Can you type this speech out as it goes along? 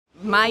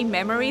my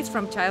memories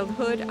from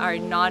childhood are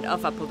not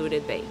of a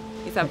polluted bay.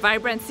 It's a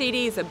vibrant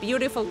city, it's a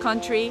beautiful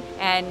country,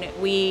 and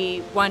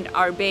we want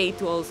our bay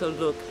to also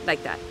look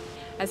like that.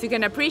 As you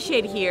can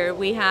appreciate here,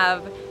 we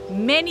have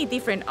many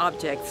different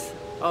objects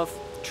of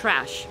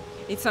trash.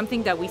 It's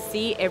something that we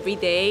see every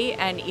day,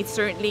 and it's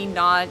certainly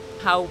not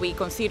how we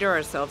consider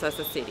ourselves as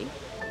a city.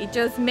 It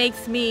just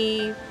makes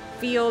me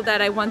feel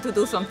that I want to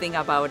do something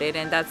about it,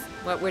 and that's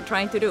what we're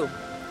trying to do,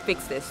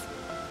 fix this.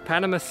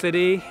 Panama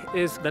City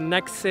is the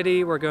next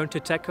city we're going to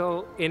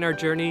tackle in our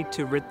journey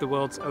to rid the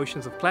world's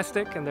oceans of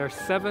plastic. And there are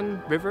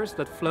 7 rivers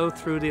that flow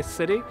through this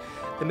city,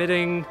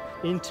 emitting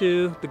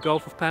into the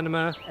Gulf of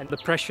Panama and the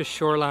precious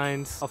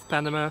shorelines of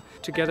Panama.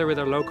 Together with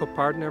our local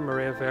partner,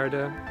 Marea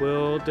Verde,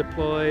 we'll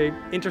deploy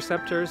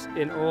interceptors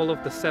in all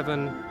of the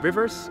 7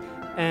 rivers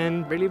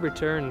and really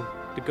return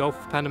the Gulf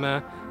of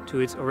Panama to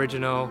its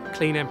original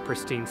clean and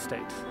pristine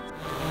state.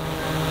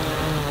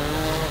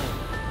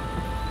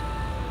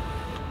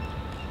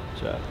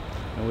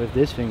 And with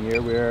this thing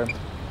here, we're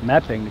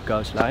mapping the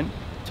coastline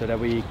so that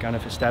we kind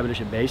of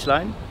establish a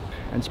baseline.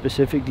 And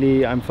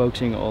specifically, I'm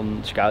focusing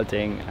on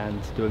scouting and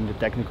doing the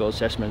technical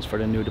assessments for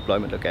the new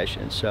deployment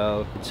locations.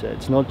 So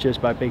it's not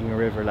just by picking a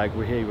river like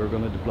we're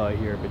going to deploy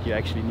here, but you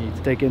actually need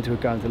to take into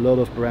account a lot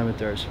of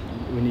parameters.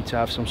 We need to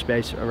have some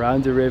space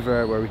around the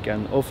river where we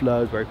can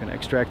offload, where we can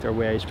extract our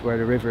waste, where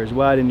the river is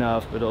wide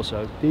enough but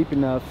also deep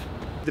enough.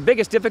 The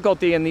biggest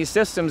difficulty in these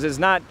systems is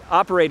not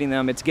operating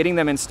them, it's getting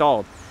them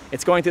installed.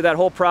 It's going through that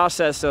whole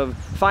process of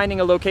finding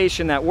a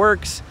location that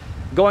works,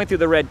 going through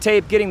the red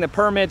tape, getting the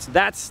permits.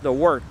 That's the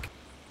work.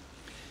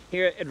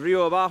 Here at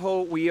Rio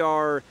Abajo, we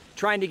are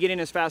trying to get in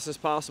as fast as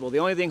possible. The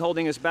only thing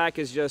holding us back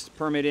is just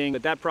permitting,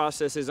 but that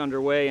process is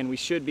underway and we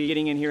should be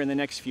getting in here in the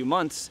next few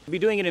months. We'll be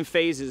doing it in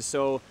phases,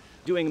 so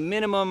doing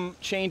minimum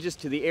changes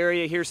to the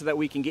area here so that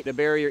we can get the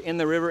barrier in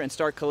the river and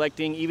start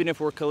collecting, even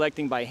if we're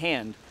collecting by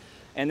hand.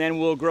 And then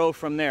we'll grow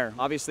from there.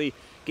 Obviously,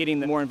 getting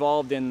more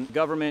involved in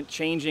government,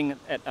 changing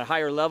at a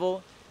higher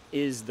level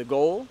is the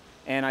goal,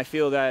 and I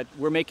feel that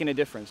we're making a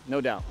difference,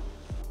 no doubt.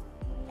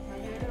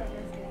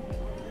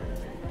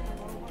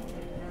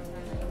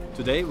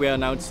 Today we are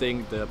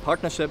announcing the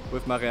partnership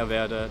with Marea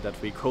Verde that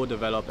we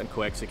co-develop and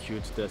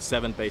co-execute the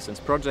 7 Basins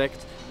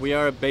project. We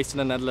are based in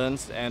the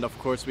Netherlands, and of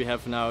course we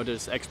have now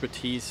this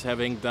expertise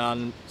having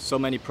done so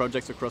many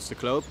projects across the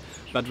globe,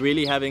 but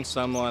really having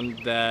someone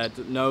that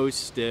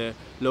knows the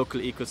local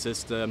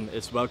ecosystem,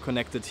 is well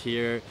connected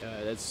here,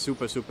 it's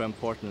super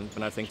important,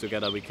 and I think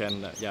together we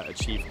can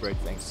achieve great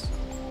things.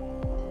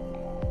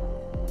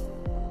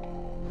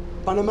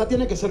 Panamá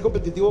tiene que ser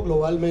competitivo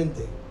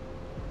globalmente.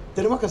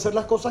 Tenemos que hacer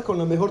las cosas con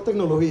la mejor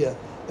tecnología.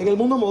 En el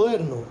mundo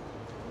moderno,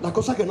 las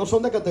cosas que no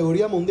son de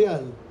categoría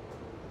mundial,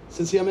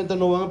 sencillamente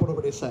no van a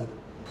progresar.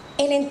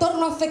 El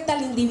entorno afecta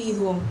al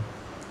individuo,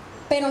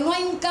 pero no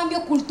hay un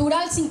cambio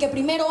cultural sin que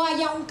primero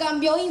haya un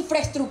cambio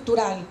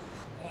infraestructural.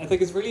 I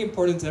think it's really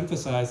important to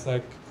emphasize,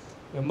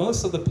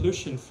 most of the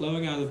pollution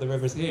flowing out of the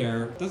rivers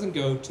here doesn't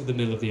go to the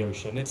middle of the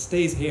ocean. It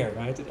stays here,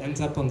 right? It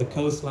ends up on the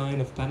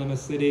coastline of Panama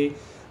City.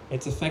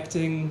 It's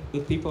affecting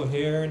the people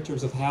here in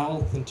terms of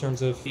health, in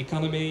terms of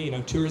economy,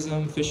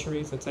 tourism,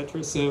 fisheries,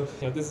 etc. So,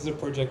 this is a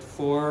project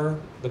for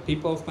the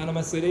people of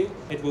Panama City.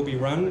 It will be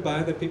run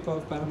by the people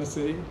of Panama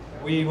City.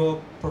 We will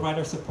provide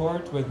our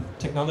support with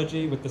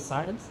technology, with the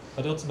science,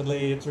 but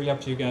ultimately it's really up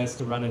to you guys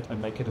to run it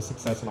and make it a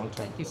success long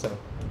term. So,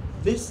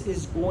 this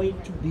is going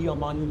to be a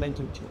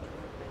monumental tour.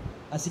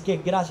 Así que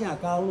gracias a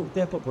cada uno de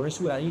ustedes por poner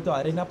su granito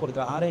de arena, por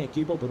trabajar en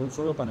equipo por un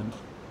solo Panamá.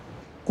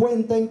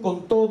 Cuenten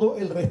con todo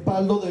el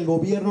respaldo del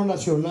gobierno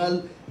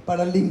nacional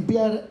para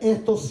limpiar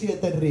estos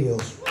 7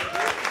 ríos.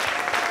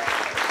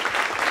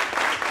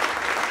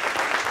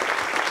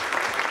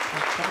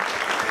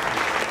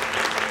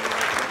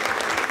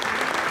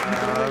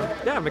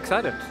 Yeah, I'm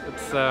excited.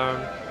 It's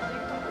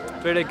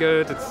really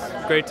good.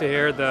 It's great to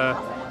hear the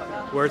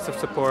words of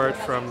support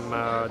from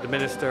the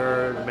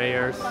minister, the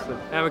mayors.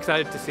 I'm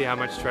excited to see how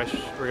much trash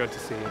we're going to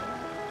see.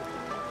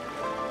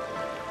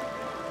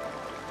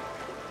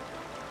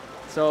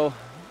 So,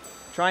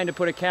 trying to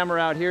put a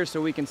camera out here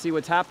so we can see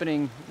what's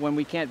happening when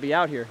we can't be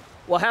out here.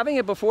 Well, having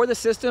it before the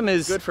system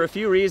is good for a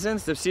few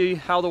reasons, to see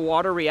how the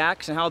water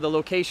reacts and how the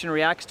location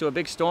reacts to a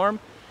big storm.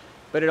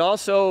 But it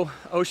also,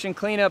 Ocean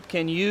Cleanup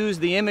can use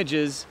the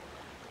images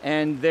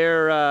and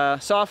their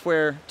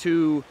software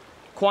to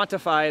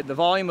quantify the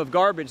volume of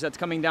garbage that's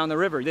coming down the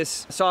river.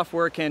 This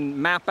software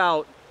can map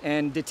out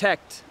and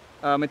detect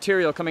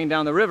material coming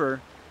down the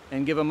river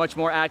and give a much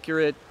more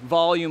accurate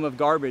volume of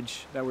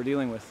garbage that we're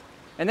dealing with.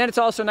 And then it's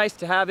also nice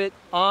to have it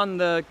on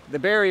the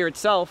barrier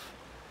itself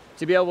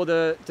to be able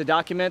to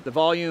document the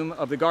volume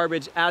of the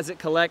garbage as it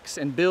collects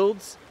and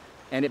builds,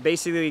 and it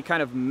basically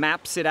kind of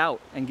maps it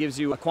out and gives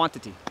you a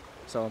quantity.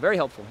 So very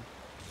helpful.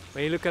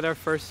 When you look at our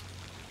first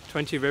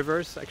 20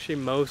 rivers, actually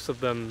most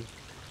of them,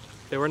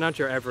 they were not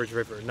your average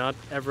river, not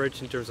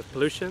average in terms of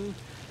pollution.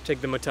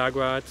 Take the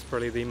Motagua, it's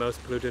probably the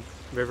most polluted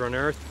river on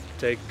earth.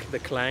 Take the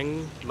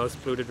Klang,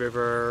 most polluted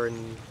river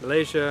in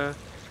Malaysia.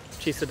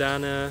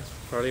 Cisadana,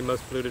 probably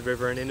most polluted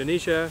river in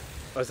Indonesia.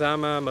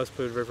 Ozama, most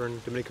polluted river in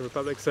Dominican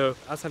Republic. So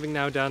us having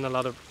now done a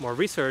lot of more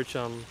research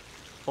on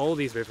all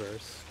these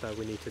rivers that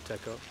we need to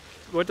tackle.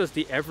 What does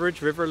the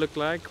average river look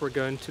like we're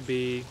going to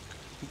be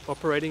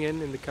operating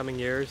in the coming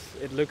years?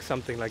 It looks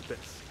something like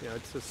this. You know,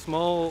 it's a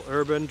small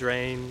urban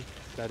drain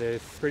that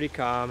is pretty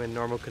calm in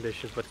normal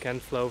conditions but can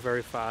flow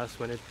very fast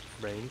when it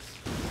rains.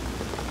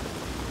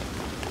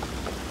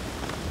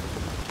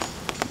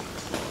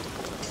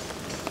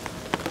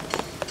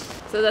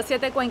 So the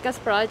Siete Cuencas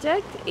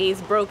project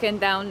is broken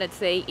down, let's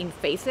say, in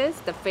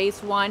phases. The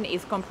phase 1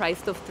 is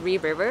comprised of 3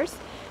 rivers.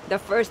 The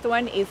first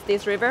one is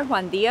this river,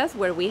 Juan Diaz,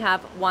 where we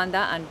have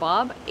Wanda and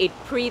Bob. It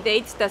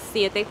predates the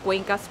Siete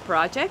Cuencas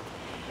project,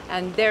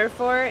 and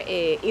therefore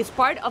is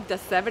part of the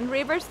 7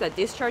 rivers that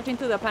discharge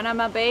into the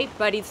Panama Bay,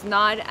 but it's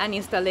not an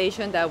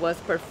installation that was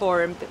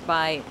performed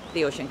by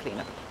the ocean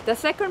cleanup. The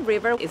second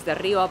river is the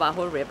Rio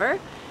Abajo river,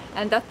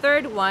 and the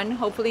third one,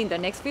 hopefully in the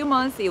next few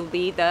months, it will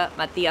be the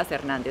Matias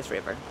Hernandez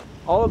river.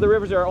 All of the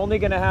rivers are only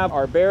going to have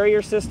our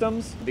barrier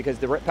systems because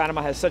the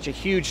Panama has such a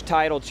huge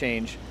tidal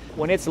change.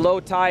 When it's low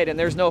tide and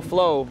there's no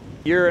flow,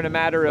 you're in a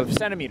matter of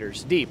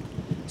centimeters deep.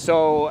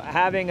 So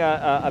having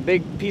a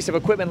big piece of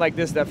equipment like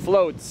this that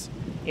floats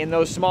in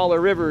those smaller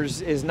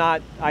rivers is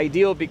not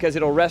ideal because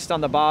it'll rest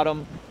on the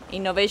bottom.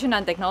 Innovation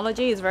and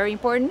technology is very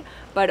important,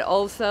 but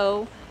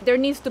also there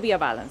needs to be a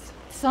balance.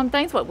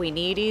 Sometimes what we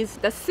need is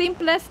the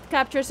simplest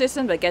capture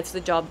system that gets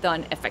the job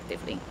done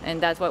effectively,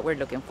 and that's what we're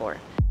looking for.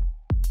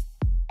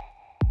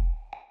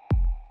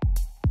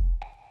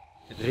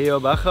 Rio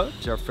Abajo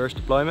is our first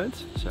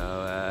deployment.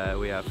 So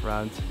we have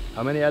around,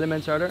 how many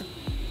elements are there?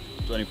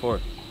 24.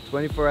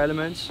 24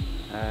 elements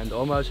and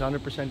almost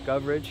 100%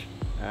 coverage.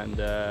 And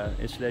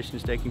installation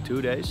is taking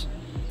 2 days,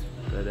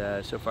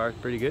 but so far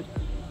pretty good.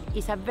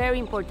 It's a very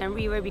important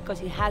river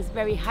because it has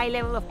very high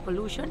level of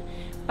pollution,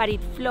 but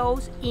it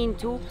flows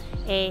into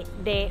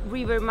the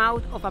river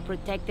mouth of a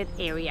protected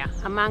area,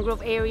 a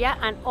mangrove area,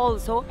 and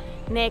also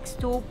next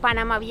to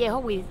Panama Viejo,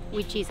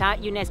 which is a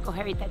UNESCO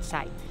heritage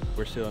site.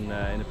 We're still in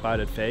the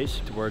pilot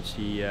phase. Towards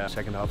the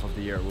second half of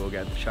the year we'll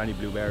get shiny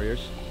blue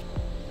barriers.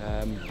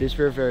 This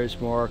river is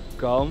more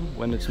calm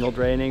when it's not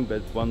raining,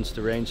 but once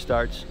the rain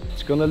starts,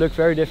 it's gonna look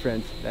very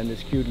different than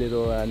this cute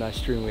little nice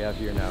stream we have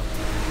here now.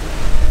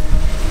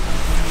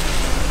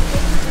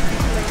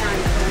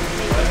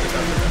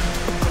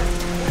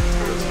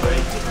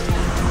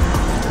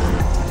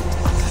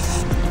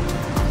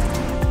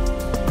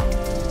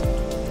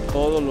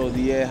 Todos los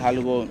días es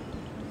algo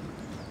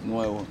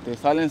nuevo. Te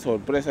salen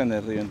sorpresas en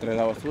el río. Entre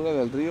la basura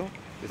del río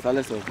te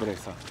sale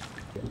sorpresa.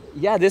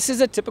 Yeah, this is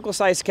a typical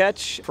size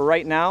catch for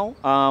right now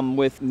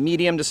with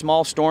medium to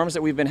small storms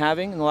that we've been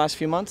having in the last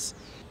few months.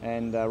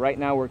 And right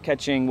now we're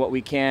catching what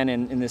we can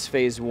in this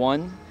phase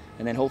 1.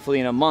 And then hopefully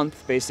in a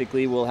month,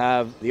 basically, we'll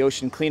have the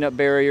ocean cleanup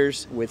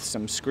barriers with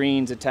some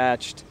screens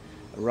attached,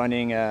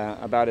 running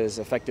about as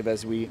effective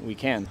as we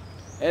can.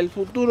 El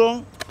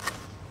futuro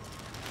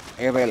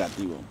es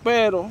relativo,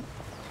 pero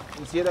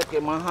quisiera que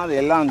más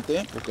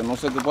adelante, porque no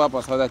sé qué pueda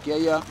pasar de aquí a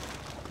allá,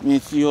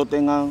 mis hijos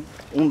tengan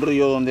un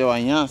río donde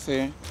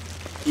bañarse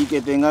y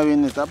que tenga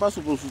bienestar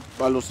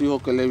para los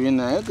hijos que le vienen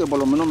a él, que por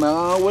lo menos me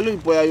hagan abuelo y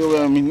pueda yo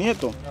ver a mis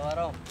nietos.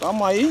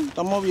 Estamos ahí,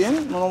 estamos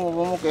bien, no nos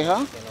podemos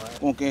quejar.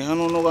 Con quejas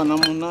no nos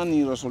ganamos nada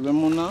ni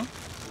resolvemos nada.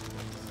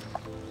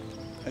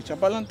 Echa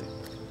para adelante.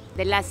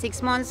 The last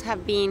 6 months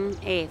have been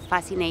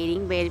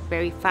fascinating,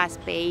 very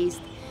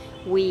fast-paced.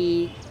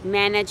 We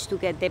managed to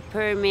get the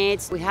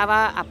permits. We have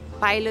a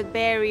pilot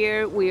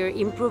barrier. We're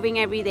improving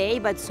every day,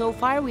 but so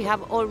far we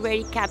have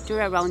already captured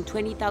around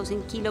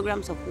 20,000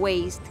 kilograms of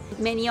waste.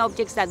 Many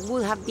objects that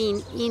would have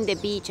been in the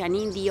beach and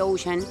in the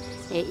ocean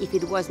if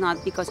it was not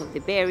because of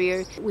the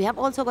barrier. We have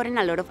also gotten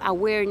a lot of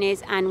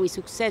awareness, and we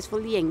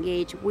successfully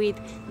engaged with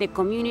the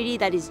community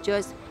that is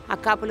just a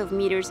couple of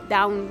meters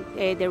down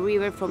the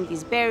river from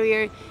this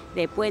barrier,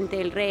 the Puente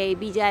del Rey,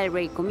 Villa del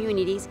Rey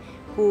communities,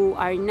 who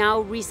are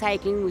now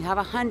recycling. We have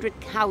 100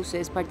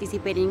 houses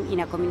participating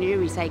in a community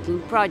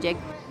recycling project.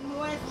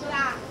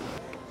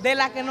 De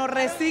la que nos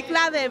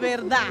recicla de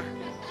verdad.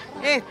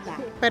 Esta.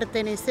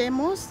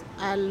 Pertenecemos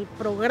al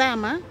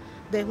programa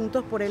de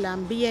Juntos por el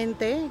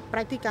Ambiente,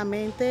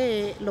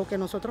 prácticamente lo que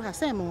nosotros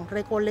hacemos,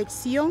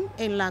 recolección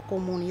en la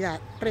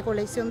comunidad,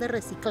 recolección de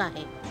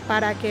reciclaje,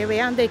 para que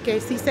vean de que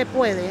sí se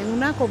puede, en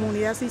una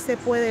comunidad sí se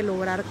puede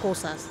lograr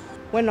cosas.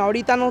 Bueno,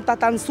 ahorita no está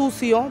tan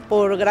sucio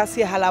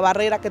gracias a la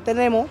barrera que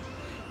tenemos,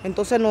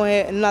 entonces nos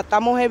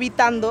estamos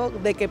evitando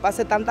de que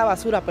pase tanta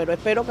basura, pero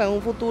espero que en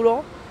un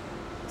futuro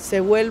se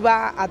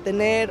vuelva a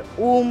tener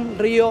un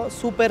río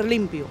súper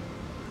limpio.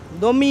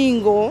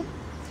 Domingo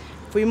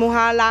fuimos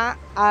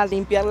a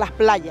limpiar las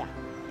playas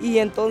y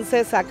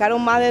entonces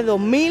sacaron más de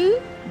 2.000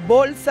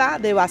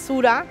 bolsas de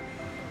basura.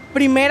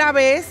 Primera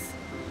vez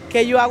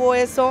que yo hago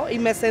eso y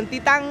me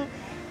sentí tan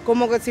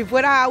como que si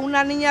fuera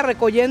una niña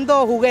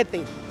recogiendo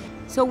juguetes.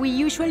 So we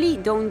usually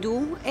don't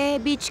do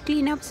beach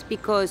cleanups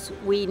because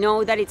we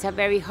know that it's a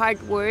very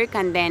hard work,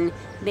 and then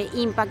the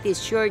impact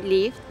is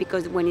short-lived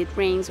because when it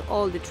rains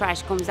all the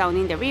trash comes down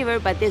in the river,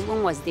 but this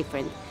one was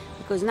different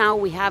because now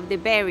we have the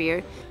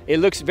barrier. It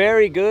looks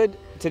very good.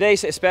 Today,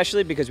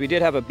 especially because we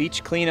did have a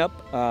beach cleanup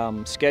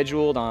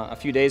scheduled a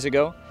few days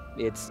ago,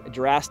 it's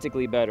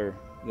drastically better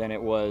than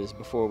it was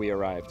before we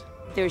arrived.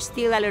 There's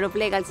still a lot of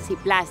legacy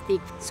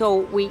plastic, so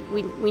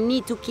we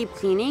need to keep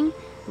cleaning,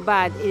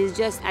 but it is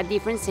just a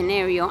different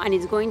scenario, and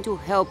it's going to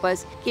help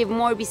us give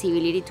more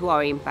visibility to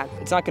our impact.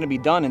 It's not going to be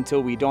done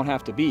until we don't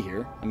have to be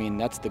here. I mean,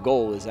 that's the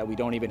goal, is that we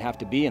don't even have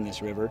to be in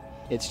this river.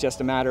 It's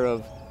just a matter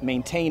of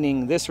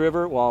maintaining this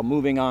river while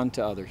moving on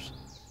to others.